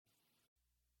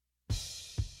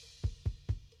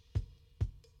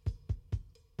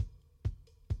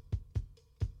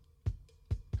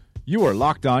You are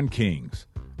Locked On Kings,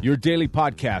 your daily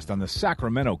podcast on the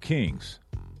Sacramento Kings.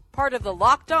 Part of the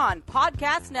Locked On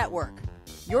Podcast Network,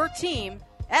 your team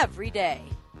every day.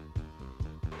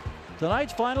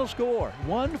 Tonight's final score,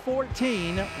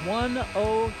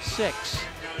 114-106.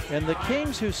 And the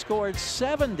Kings, who scored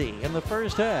 70 in the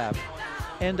first half,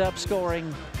 end up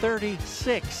scoring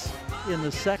 36 in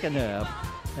the second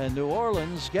half. And New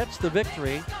Orleans gets the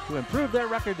victory to improve their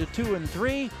record to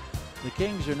 2-3. The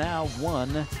Kings are now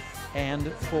 1-4.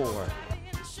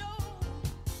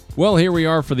 Well, here we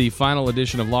are for the final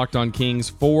edition of Locked On Kings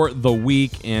for the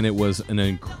week, and it was an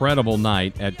incredible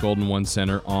night at Golden One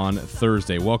Center on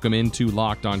Thursday. Welcome into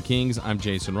Locked On Kings. I'm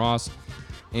Jason Ross,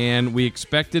 and we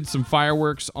expected some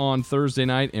fireworks on Thursday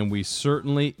night, and we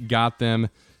certainly got them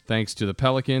thanks to the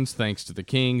Pelicans, thanks to the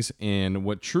Kings, and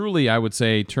what truly, I would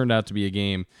say, turned out to be a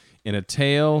game in a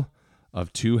tale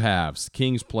of two halves. The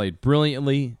Kings played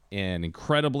brilliantly and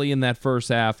incredibly in that first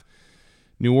half.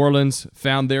 New Orleans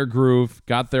found their groove,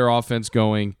 got their offense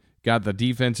going, got the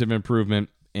defensive improvement,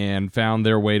 and found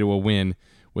their way to a win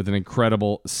with an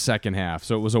incredible second half.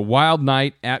 So it was a wild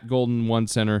night at Golden One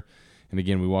Center. And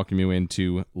again, we welcome you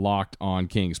into Locked On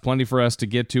Kings. Plenty for us to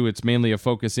get to. It's mainly a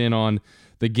focus in on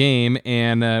the game.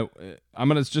 And I'm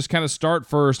going to just kind of start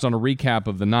first on a recap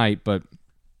of the night, but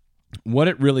what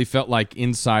it really felt like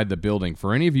inside the building.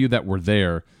 For any of you that were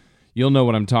there, you'll know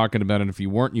what I'm talking about. And if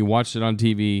you weren't, you watched it on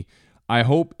TV. I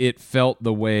hope it felt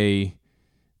the way,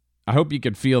 I hope you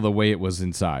could feel the way it was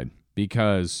inside,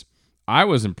 because I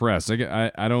was impressed.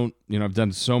 I don't, I've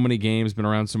done so many games, been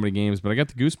around so many games, but I got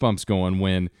the goosebumps going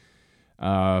when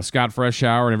Scott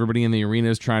Freshour and everybody in the arena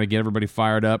is trying to get everybody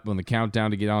fired up on the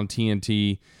countdown to get on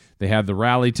TNT. They had the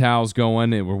rally towels going.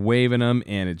 They were waving them,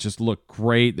 and it just looked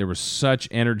great. There was such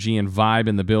energy and vibe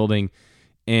in the building,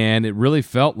 and it really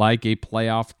felt like a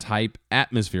playoff-type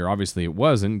atmosphere. Obviously, it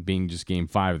wasn't, being just Game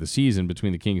 5 of the season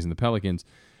between the Kings and the Pelicans,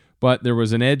 but there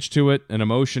was an edge to it, an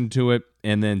emotion to it,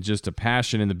 and then just a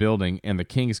passion in the building, and the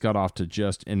Kings got off to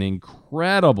just an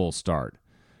incredible start.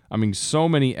 I mean, so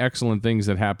many excellent things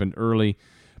that happened early,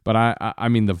 but I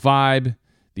mean, the vibe,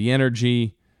 the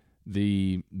energy,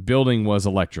 the building was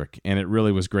electric, and it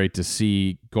really was great to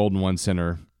see Golden One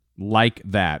Center like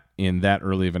that in that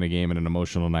early of a game and an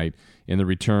emotional night in the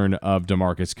return of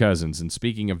DeMarcus Cousins. And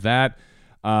speaking of that,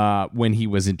 when he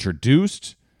was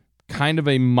introduced, kind of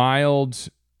a mild,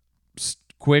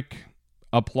 quick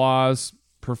applause,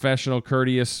 professional,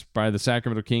 courteous by the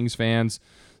Sacramento Kings fans.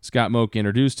 Scott Moak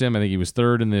introduced him. I think he was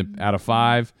third out of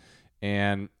 5.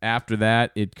 And after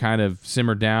that, it kind of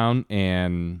simmered down,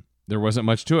 and there wasn't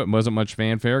much to it. Wasn't much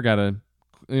fanfare.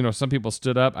 Some people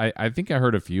stood up. I think I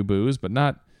heard a few boos, but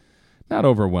not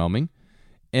overwhelming.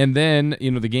 And then,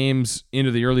 the game's into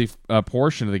the early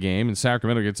portion of the game, and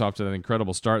Sacramento gets off to that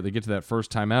incredible start. They get to that first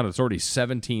timeout. It's already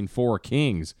 17-4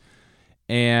 Kings.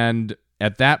 And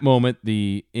at that moment,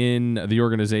 the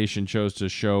organization chose to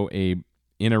show a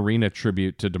in-arena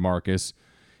tribute to DeMarcus,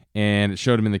 and it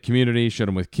showed him in the community, showed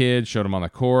him with kids, showed him on the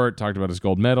court, talked about his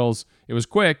gold medals. It was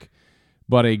quick,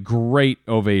 but a great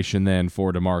ovation then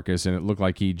for DeMarcus, and it looked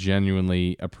like he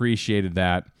genuinely appreciated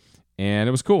that, and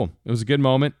it was cool. It was a good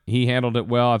moment. He handled it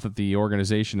well. I thought the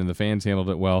organization and the fans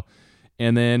handled it well,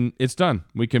 and then it's done.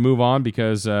 We can move on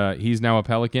because he's now a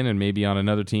Pelican and maybe on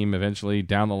another team eventually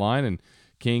down the line, and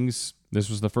Kings,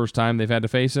 this was the first time they've had to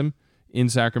face him in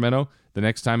Sacramento. The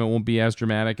next time it won't be as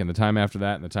dramatic, and the time after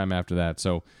that, and the time after that.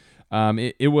 So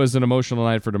it was an emotional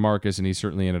night for DeMarcus, and he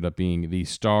certainly ended up being the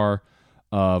star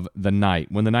of the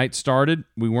night. When the night started,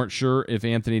 we weren't sure if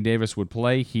Anthony Davis would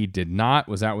play. He did not,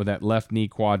 was out with that left knee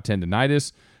quad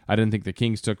tendonitis. I didn't think the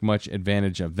Kings took much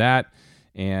advantage of that,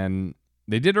 and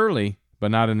they did early,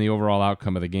 but not in the overall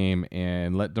outcome of the game,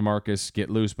 and let DeMarcus get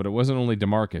loose. But it wasn't only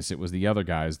DeMarcus, it was the other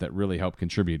guys that really helped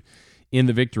contribute in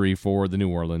the victory for the New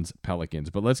Orleans Pelicans.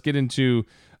 But let's get into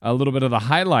a little bit of the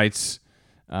highlights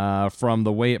from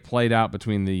the way it played out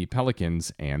between the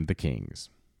Pelicans and the Kings.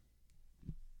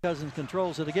 Cousins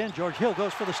controls it again. George Hill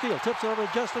goes for the steal. Tips it over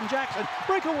to Justin Jackson.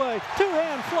 Breakaway.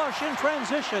 Two-hand flush in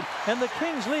transition. And the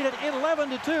Kings lead it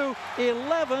 11-2.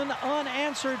 11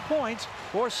 unanswered points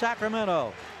for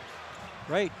Sacramento.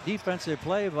 Great defensive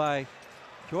play by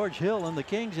George Hill and the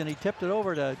Kings, and he tipped it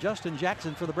over to Justin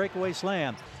Jackson for the breakaway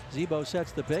slam. Zebo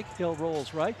sets the pick. Hill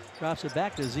rolls right, drops it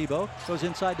back to Zebo, goes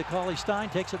inside to Cauley-Stein,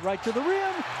 takes it right to the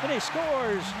rim, and he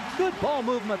scores. Good ball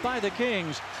movement by the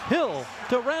Kings. Hill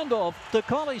to Randolph to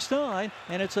Cauley-Stein,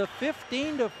 and it's a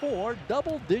 15-4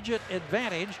 double-digit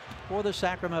advantage for the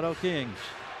Sacramento Kings.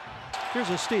 Here's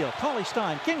a steal. Cauley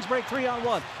Stein. Kings break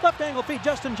 3-on-1. Left angle feed.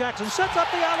 Justin Jackson sets up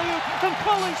the alley-oop, and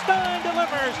Cauley Stein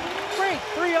delivers. Great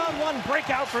 3-on-1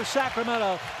 breakout for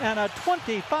Sacramento, and a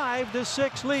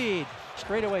 25-6 lead.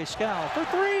 Straightaway Scal for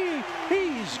three.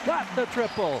 He's got the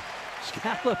triple.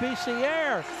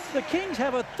 Scalabiciere. The Kings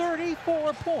have a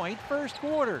 34-point first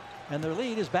quarter, and their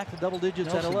lead is back to double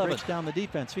digits at 11. Breaks down the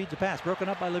defense, feeds a pass, broken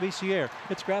up by Labiciere.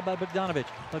 It's grabbed by Bogdanovic.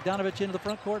 Bogdanovic into the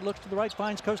front court, looks to the right,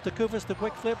 finds Kosta Koufos. The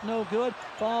quick flip, no good.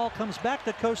 Ball comes back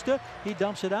to Kosta. He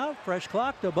dumps it out. Fresh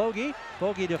clock to Bogey.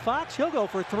 Bogey to Fox. He'll go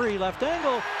for three. Left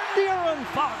angle. De'Aaron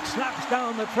Fox knocks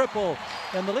down the triple,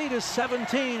 and the lead is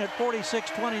 17 at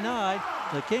 46-29.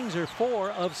 The Kings are 4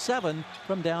 of 7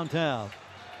 from downtown.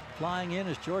 Flying in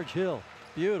is George Hill.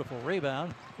 Beautiful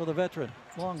rebound for the veteran.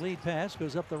 Long lead pass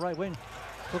goes up the right wing.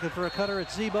 Looking for a cutter at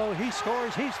Zebo. He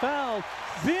scores. He's fouled.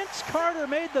 Vince Carter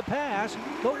made the pass,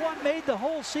 but what made the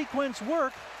whole sequence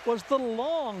work was the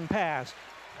long pass.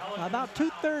 About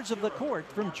 2/3 of the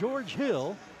court from George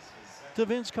Hill to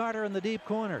Vince Carter in the deep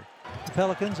corner. The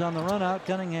Pelicans on the run out.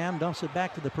 Cunningham dumps it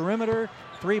back to the perimeter.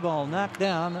 Three ball knocked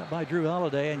down by Drew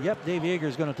Holiday. And yep, Dave Yeager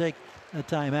is going to take a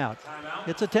timeout.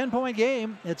 It's a 10-point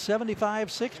game. It's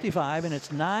 75-65, and it's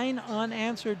 9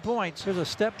 unanswered points. There's a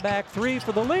step back three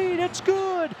for the lead. It's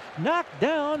good. Knocked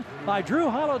down by Drew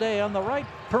Holiday on the right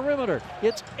perimeter.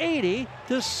 It's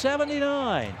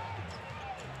 80-79.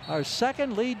 Our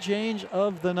second lead change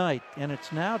of the night, and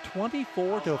it's now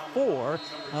 24-4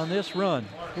 on this run.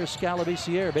 Here's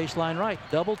Scalabiciere, baseline right.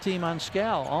 Double team on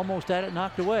Scal, almost had it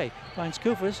knocked away. Finds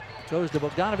Koufos, goes to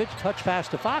Bogdanovic, touch pass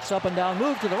to Fox, up and down,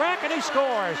 move to the rack, and he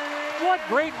scores. What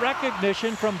great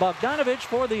recognition from Bogdanovic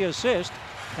for the assist,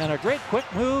 and a great quick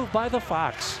move by the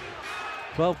Fox.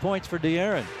 12 points for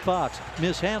De'Aaron. Fox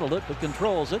mishandled it, but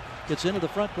controls it. Gets into the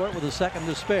front court with a second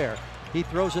to spare. He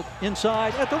throws it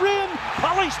inside at the rim.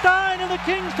 Cauley Stein and the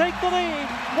Kings take the lead.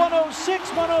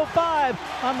 106-105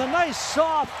 on the nice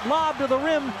soft lob to the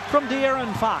rim from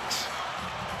De'Aaron Fox.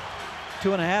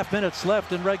 2.5 minutes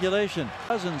left in regulation.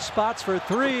 Cousins spots for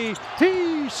three.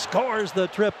 He scores the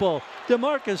triple.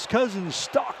 DeMarcus Cousins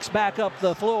stalks back up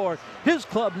the floor. His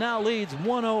club now leads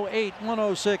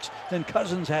 108-106, and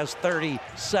Cousins has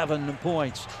 37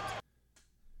 points.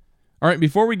 All right,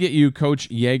 before we get you Coach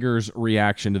Yeager's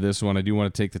reaction to this one, I do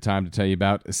want to take the time to tell you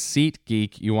about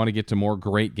SeatGeek. You want to get to more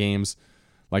great games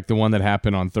like the one that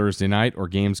happened on Thursday night, or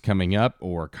games coming up,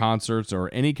 or concerts, or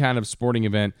any kind of sporting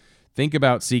event, think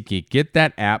about SeatGeek. Get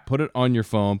that app, put it on your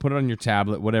phone, put it on your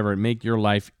tablet, whatever, and make your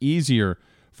life easier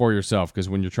for yourself, because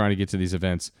when you're trying to get to these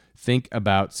events, think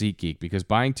about SeatGeek, because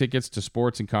buying tickets to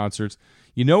sports and concerts,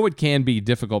 you know it can be a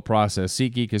difficult process.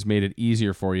 SeatGeek has made it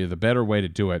easier for you, the better way to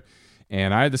do it.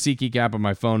 And I have the SeatGeek app on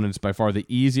my phone, and it's by far the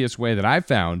easiest way that I've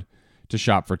found to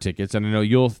shop for tickets. And I know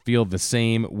you'll feel the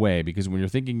same way, because when you're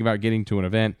thinking about getting to an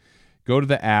event, go to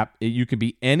the app. You can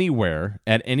be anywhere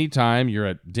at any time. You're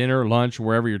at dinner, lunch,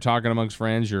 wherever you're talking amongst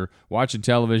friends, you're watching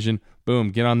television.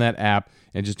 Boom, get on that app,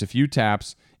 and just a few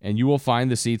taps, and you will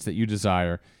find the seats that you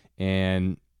desire.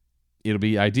 And it'll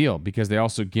be ideal, because they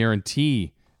also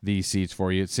guarantee these seats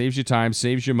for you. It saves you time,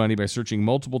 saves you money by searching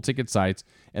multiple ticket sites,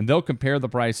 and they'll compare the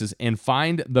prices and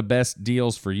find the best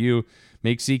deals for you.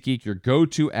 Make SeatGeek your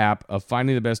go-to app of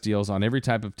finding the best deals on every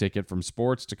type of ticket, from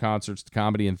sports to concerts to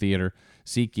comedy and theater.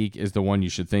 SeatGeek is the one you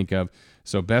should think of.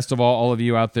 So best of all of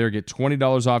you out there, get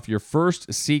 $20 off your first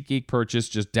SeatGeek purchase.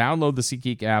 Just download the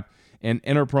SeatGeek app and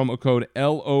enter promo code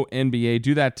LONBA.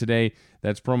 Do that today.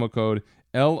 That's promo code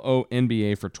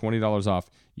LONBA for $20 off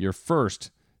your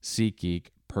first SeatGeek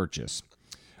purchase.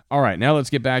 All right, now let's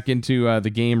get back into the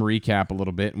game recap a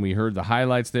little bit. And we heard the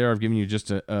highlights there. I've given you just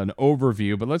an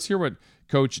overview, but let's hear what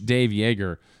Coach Dave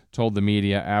Yeager told the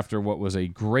media after what was a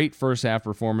great first half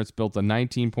performance, built a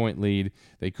 19-point lead.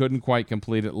 They couldn't quite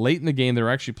complete it. Late in the game, they were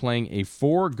actually playing a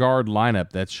 4-guard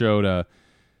lineup that showed,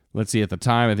 let's see, at the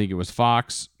time, I think it was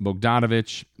Fox,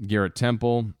 Bogdanovic, Garrett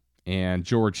Temple, and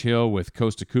George Hill with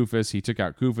Kosta Koufos. He took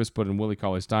out Koufos, put in Willie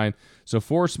Cauley-Stein. So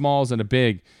 4 smalls and a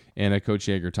big, and Coach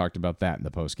Yeager talked about that in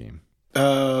the postgame.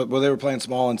 Well, they were playing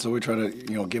small, and so we try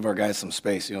to, give our guys some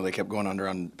space. They kept going under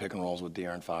on pick and rolls with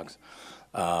De'Aaron Fox,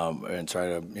 and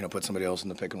try to, put somebody else in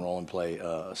the pick and roll and play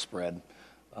a spread.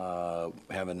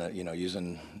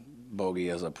 Using Bogey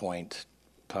as a point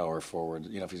power forward,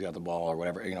 if he's got the ball or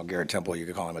whatever. Garrett Temple, you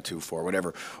could call him a 2-4,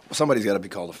 whatever. Well, somebody's got to be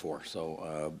called a 4.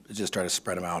 So just try to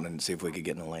spread them out and see if we could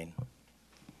get in the lane.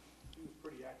 He was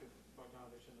pretty active,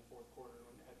 Bogdanovic, in the fourth quarter,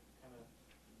 and had kind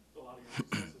of a lot of your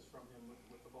successes from him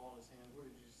with the ball in his hand. What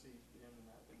did you see him in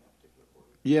that particular quarter?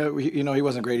 Yeah, he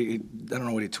wasn't great. I don't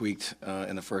know what he tweaked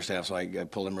in the first half, so I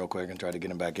pulled him real quick and tried to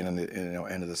get him back in the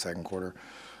end of the second quarter.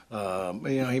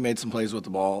 He made some plays with the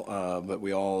ball, but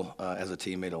we all, as a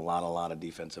team, made a lot of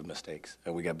defensive mistakes.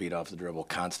 We got beat off the dribble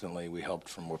constantly. We helped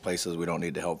from places we don't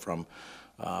need to help from.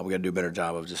 We got to do a better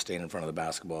job of just staying in front of the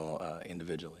basketball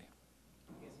individually.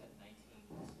 You guys had 19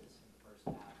 assists in the first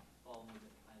half. Ball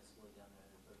movement kind of slowed down there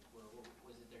in the third quarter.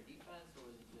 Was it their defense, or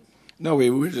was it just? No,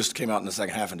 we just came out in the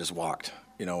second half and just walked.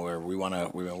 Where we've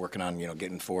been working on,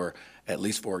 getting at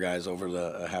least four guys over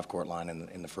the half court line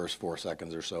in the first 4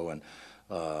 seconds or so, and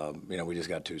we just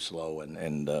got too slow,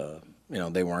 and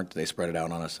they weren't. They spread it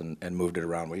out on us and moved it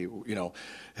around. We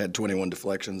had 21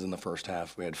 deflections in the first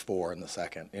half. We had 4 in the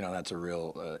second. That's a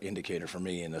real indicator for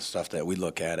me in the stuff that we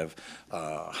look at of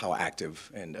how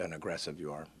active and aggressive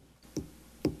you are.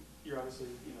 You're obviously,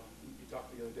 you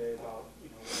talked the other day about,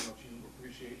 how much you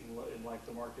appreciate and like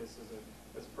DeMarcus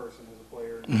as a person, as a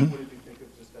player. Mm-hmm. What did you think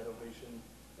of just that ovation,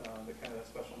 that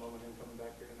special moment, him coming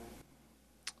back here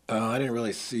tonight? I didn't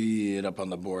really see it up on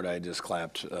the board. I just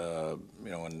clapped,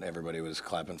 when everybody was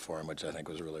clapping for him, which I think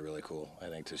was really, really cool. I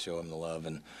think to show him the love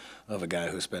and of a guy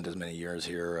who spent as many years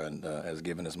here and has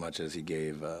given as much as he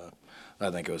gave,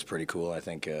 I think it was pretty cool. I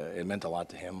think it meant a lot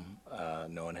to him,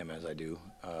 knowing him as I do.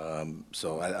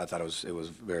 So I thought it was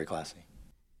very classy.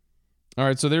 All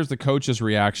right, so there's the coach's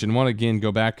reaction. Want to, again,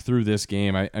 go back through this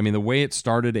game. I mean, the way it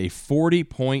started, a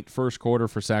 40-point first quarter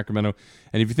for Sacramento.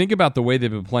 And if you think about the way they've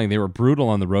been playing, they were brutal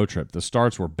on the road trip. The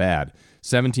starts were bad.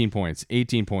 17 points,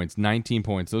 18 points, 19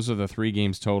 points. Those are the 3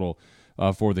 games total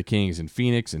for the Kings in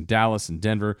Phoenix and Dallas and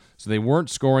Denver. So they weren't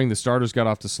scoring. The starters got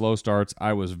off to slow starts.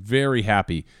 I was very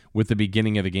happy with the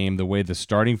beginning of the game, the way the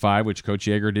starting 5, which Coach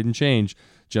Yeager didn't change,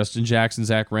 Justin Jackson,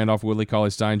 Zach Randolph, Willie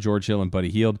Cauley-Stein, George Hill, and Buddy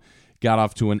Hield, got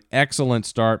off to an excellent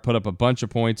start, put up a bunch of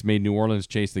points, made New Orleans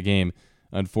chase the game.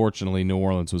 Unfortunately, New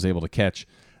Orleans was able to catch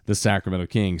the Sacramento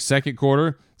Kings. Second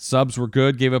quarter, subs were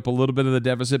good, gave up a little bit of the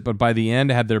deficit, but by the end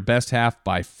had their best half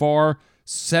by far,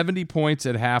 70 points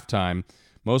at halftime.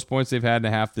 Most points they've had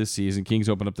in a half this season. Kings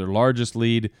opened up their largest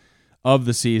lead of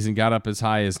the season, got up as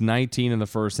high as 19 in the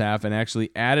first half, and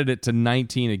actually added it to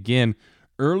 19 again.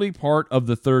 Early part of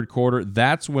the third quarter,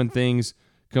 that's when things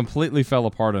completely fell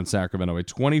apart on Sacramento. A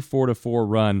 24-4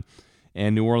 run,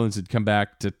 and New Orleans had come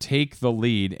back to take the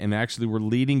lead and actually were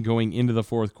leading going into the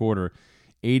fourth quarter,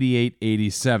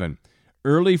 88-87.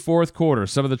 Early fourth quarter,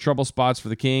 some of the trouble spots for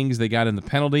the Kings, they got in the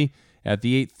penalty at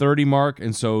the 8:30 mark,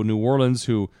 and so New Orleans,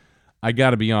 who, I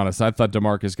got to be honest, I thought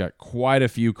DeMarcus got quite a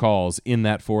few calls in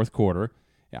that fourth quarter.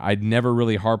 I'd never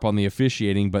really harp on the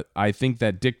officiating, but I think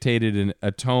that dictated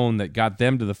a tone that got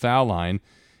them to the foul line.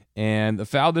 And the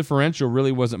foul differential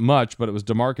really wasn't much, but it was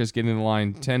DeMarcus getting the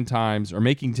line 10 times, or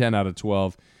making 10 out of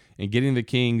 12, and getting the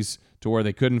Kings to where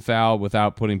they couldn't foul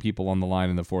without putting people on the line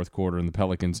in the fourth quarter. And the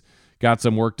Pelicans got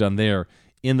some work done there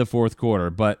in the fourth quarter.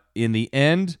 But in the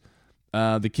end,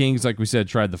 the Kings, like we said,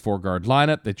 tried the 4-guard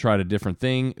lineup. They tried a different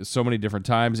thing so many different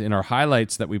times. In our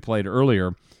highlights that we played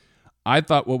earlier, I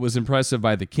thought what was impressive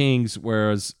by the Kings,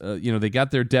 whereas they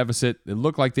got their deficit, it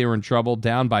looked like they were in trouble,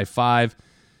 down by 5.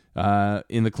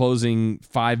 In the closing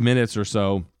 5 minutes or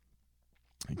so,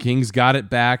 Kings got it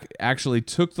back, actually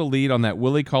took the lead on that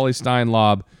Willie Cauley-Stein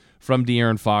lob from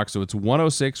De'Aaron Fox. So it's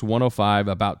 106-105,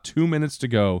 about 2 minutes to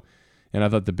go. And I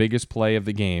thought the biggest play of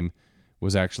the game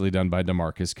was actually done by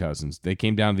DeMarcus Cousins. They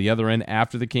came down to the other end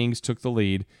after the Kings took the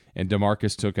lead, and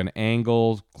DeMarcus took an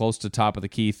angle close to top of the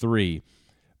key 3,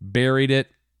 buried it,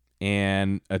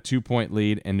 and a 2-point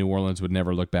lead, and New Orleans would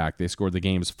never look back. They scored the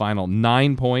game's final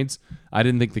 9 points. I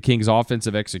didn't think the Kings'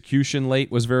 offensive execution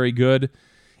late was very good,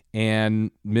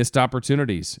 and missed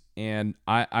opportunities. And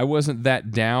I wasn't that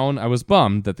down. I was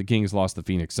bummed that the Kings lost the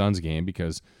Phoenix Suns game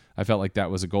because I felt like that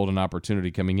was a golden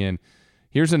opportunity coming in.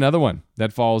 Here's another one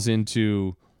that falls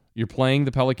into, you're playing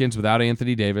the Pelicans without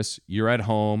Anthony Davis. You're at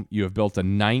home. You have built a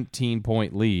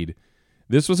 19-point lead.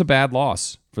 This was a bad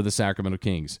loss for the Sacramento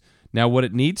Kings. Now, what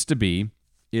it needs to be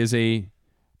is a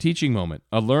teaching moment,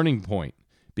 a learning point,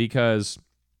 because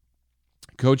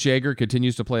Coach Yeager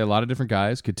continues to play a lot of different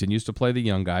guys, continues to play the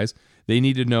young guys. They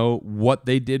need to know what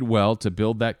they did well to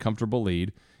build that comfortable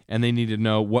lead, and they need to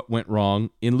know what went wrong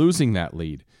in losing that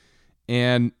lead.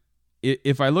 And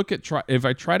if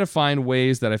I try to find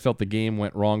ways that I felt the game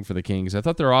went wrong for the Kings, I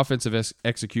thought their offensive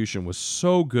execution was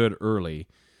so good early.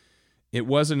 It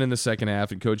wasn't in the second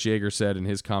half, and Coach Yeager said in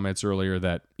his comments earlier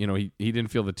that he didn't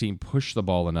feel the team pushed the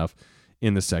ball enough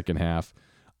in the second half.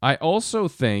 I also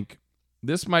think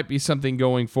this might be something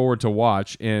going forward to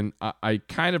watch, and I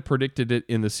kind of predicted it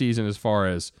in the season as far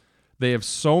as they have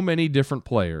so many different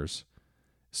players,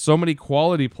 so many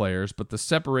quality players, but the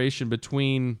separation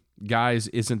between guys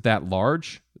isn't that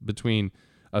large, between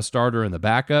a starter and the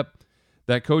backup,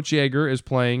 that Coach Yeager is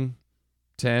playing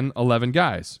 10, 11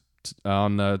 guys.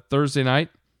 On Thursday night,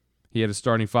 he had a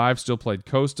starting 5, still played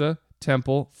Costa,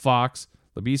 Temple, Fox,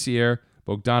 Labissiere,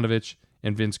 Bogdanovic,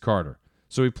 and Vince Carter.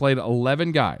 So he played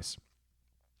 11 guys.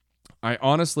 I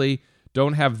honestly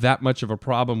don't have that much of a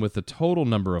problem with the total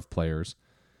number of players,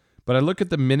 but I look at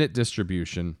the minute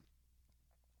distribution,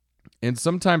 and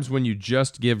sometimes when you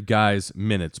just give guys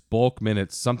minutes, bulk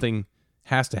minutes, something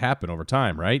has to happen over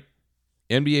time, right?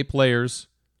 NBA players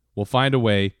will find a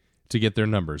way to get their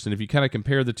numbers. And if you kind of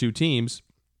compare the two teams,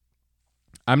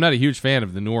 I'm not a huge fan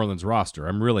of the New Orleans roster.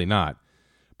 I'm really not.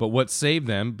 But what saved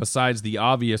them, besides the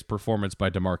obvious performance by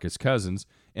DeMarcus Cousins,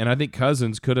 and I think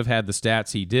Cousins could have had the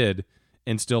stats he did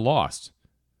and still lost,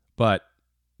 but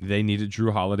they needed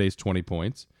Drew Holiday's 20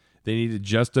 points. They needed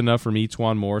just enough from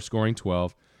Etuan Moore scoring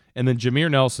 12. And then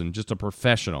Jameer Nelson, just a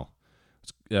professional.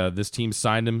 This team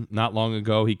signed him not long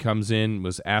ago. He comes in,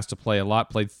 was asked to play a lot,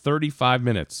 played 35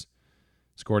 minutes,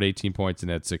 scored 18 points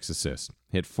and had 6 assists.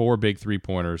 Hit 4 big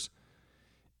three-pointers.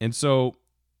 And so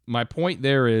my point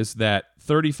there is that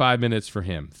 35 minutes for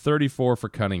him, 34 for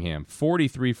Cunningham,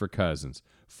 43 for Cousins,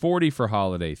 40 for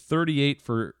Holiday, 38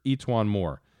 for Etuan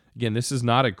Moore. Again, this is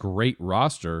not a great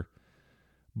roster,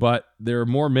 but there are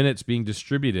more minutes being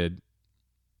distributed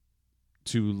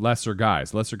to lesser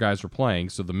guys. Lesser guys were playing,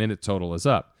 so the minute total is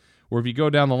up. Where if you go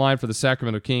down the line for the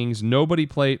Sacramento Kings,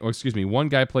 one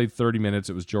guy played 30 minutes.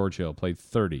 It was George Hill, played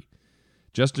 30.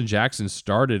 Justin Jackson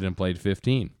started and played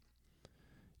 15.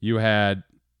 You had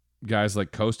guys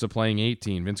like Costa playing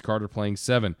 18, Vince Carter playing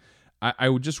 7. I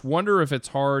would just wonder if it's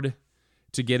hard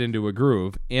to get into a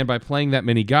groove. And by playing that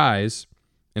many guys,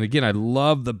 and again, I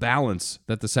love the balance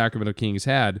that the Sacramento Kings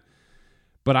had,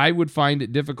 but I would find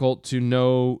it difficult to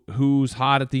know who's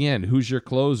hot at the end, who's your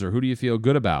closer, who do you feel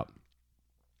good about.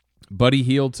 Buddy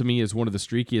Hield, to me, is one of the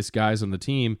streakiest guys on the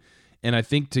team, and I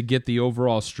think to get the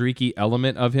overall streaky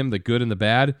element of him, the good and the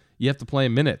bad, you have to play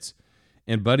him minutes.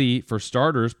 And Buddy, for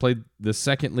starters, played the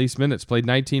second least minutes, played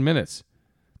 19 minutes.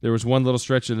 There was one little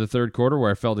stretch in the third quarter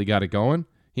where I felt he got it going.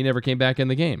 He never came back in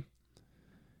the game.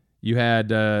 You had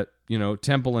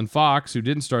Temple and Fox, who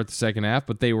didn't start the second half,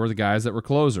 but they were the guys that were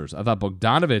closers. I thought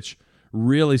Bogdanovic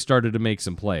really started to make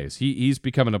some plays. He's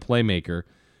becoming a playmaker,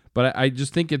 but I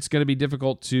just think it's going to be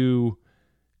difficult to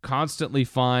constantly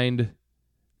find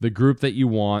the group that you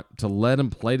want, to let them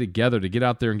play together, to get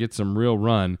out there and get some real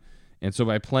run. And so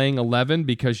by playing 11,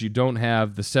 because you don't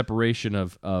have the separation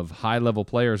of high-level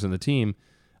players in the team,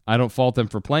 I don't fault them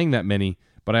for playing that many,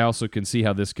 but I also can see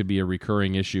how this could be a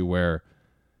recurring issue where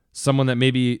someone that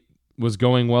maybe was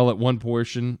going well at one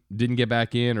portion didn't get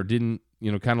back in or didn't,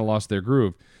 kind of lost their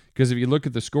groove. Because if you look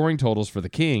at the scoring totals for the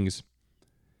Kings,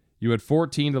 you had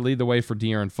 14 to lead the way for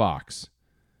De'Aaron Fox.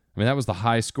 I mean, that was the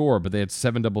high score, but they had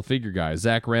 7 double-figure guys.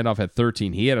 Zach Randolph had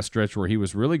 13. He had a stretch where he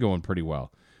was really going pretty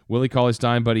well. Willie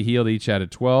Cauley-Stein, Buddy Hield each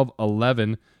added 12,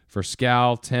 11 for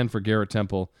Scal, 10 for Garrett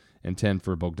Temple, and 10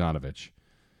 for Bogdanovic.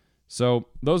 So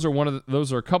those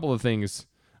are a couple of things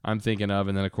I'm thinking of,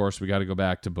 and then, of course, we got to go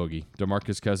back to Boogie.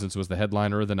 DeMarcus Cousins was the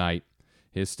headliner of the night.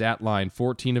 His stat line,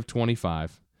 14 of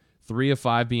 25, 3 of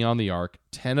 5 beyond the arc,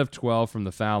 10 of 12 from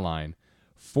the foul line,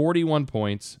 41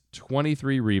 points,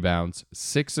 23 rebounds,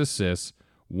 6 assists,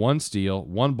 1 steal,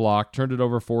 1 block, turned it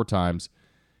over 4 times,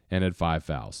 and had 5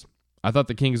 fouls. I thought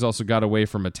the Kings also got away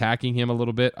from attacking him a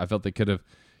little bit. I felt they could have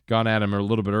gone at him a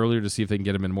little bit earlier to see if they can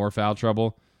get him in more foul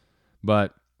trouble.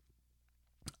 But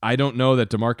I don't know that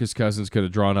DeMarcus Cousins could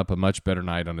have drawn up a much better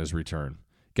night on his return.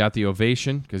 Got the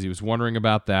ovation because he was wondering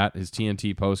about that. His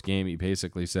TNT post-game, he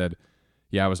basically said,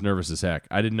 yeah, I was nervous as heck.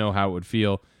 I didn't know how it would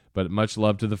feel, but much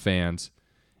love to the fans.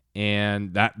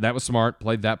 And that was smart,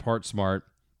 played that part smart.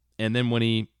 And then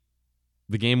when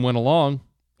the game went along,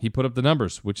 he put up the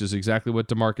numbers, which is exactly what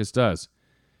DeMarcus does.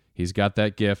 He's got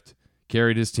that gift,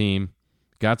 carried his team,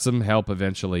 got some help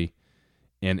eventually,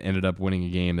 and ended up winning a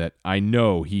game that I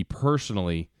know he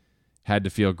personally had to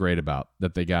feel great about,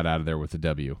 that they got out of there with the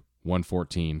W,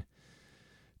 114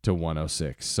 to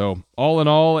 106. So all in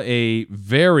all, a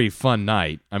very fun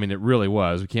night. I mean, it really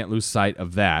was. We can't lose sight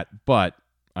of that, but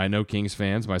I know Kings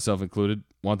fans, myself included,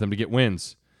 want them to get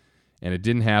wins, and it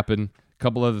didn't happen. A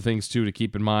couple other things, too, to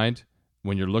keep in mind.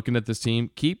 When you're looking at this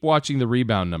team, keep watching the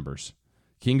rebound numbers.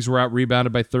 Kings were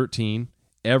out-rebounded by 13.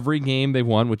 Every game they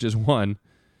won, which is 1,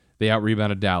 they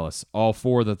out-rebounded Dallas. All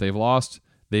 4 that they've lost,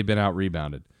 they've been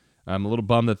out-rebounded. I'm a little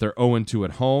bummed that they're 0-2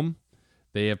 at home.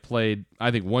 They have played,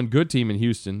 I think, one good team in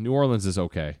Houston. New Orleans is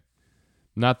okay.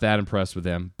 Not that impressed with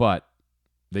them, but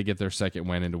they get their second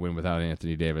win, and to win without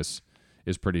Anthony Davis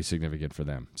is pretty significant for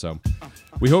them. So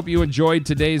we hope you enjoyed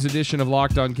today's edition of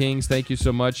Locked on Kings. Thank you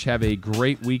so much. Have a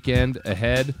great weekend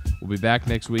ahead. We'll be back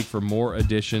next week for more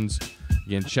editions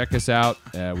Again, check us out.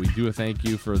 We do a thank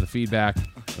you for the feedback,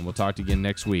 and we'll talk to you again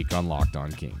next week on Locked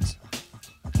On Kings.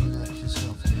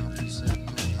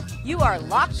 You are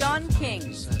Locked On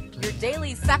Kings, your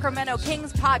daily Sacramento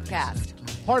Kings podcast.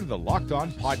 Part of the Locked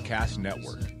On Podcast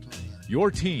Network.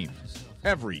 Your team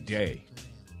every day.